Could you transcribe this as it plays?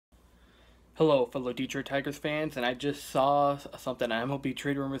Hello, fellow Detroit Tigers fans, and I just saw something on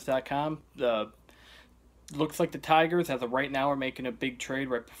MLBTradeRumors.com. Looks like the Tigers, as of right now, are making a big trade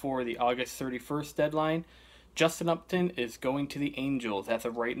right before the August 31st deadline. Justin Upton is going to the Angels. As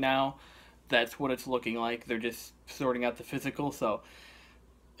of right now, that's what it's looking like. They're just sorting out the physical, so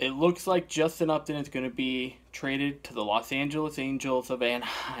it looks like Justin Upton is going to be traded to the Los Angeles Angels of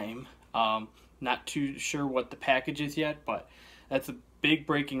Anaheim. Not too sure what the package is yet, but that's a big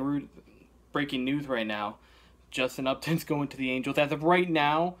breaking news right now. Justin Upton's going to the Angels. As of right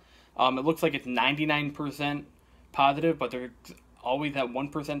now, it looks like it's 99% positive, but there's always that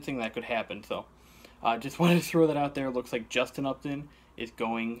 1% thing that could happen. So just wanted to throw that out there. It looks like Justin Upton is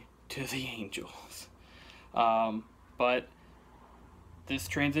going to the Angels. But this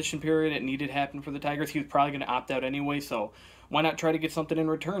transition period, it needed to happen for the Tigers. He was probably going to opt out anyway, so why not try to get something in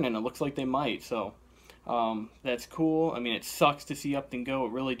return? And it looks like they might. So that's cool. I mean, it sucks to see Upton go.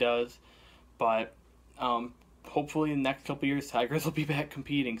 It really does. But hopefully in the next couple years, Tigers will be back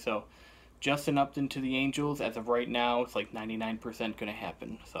competing. So Justin Upton to the Angels, as of right now, it's like 99% going to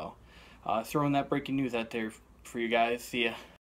happen. So throwing that breaking news out there for you guys. See ya.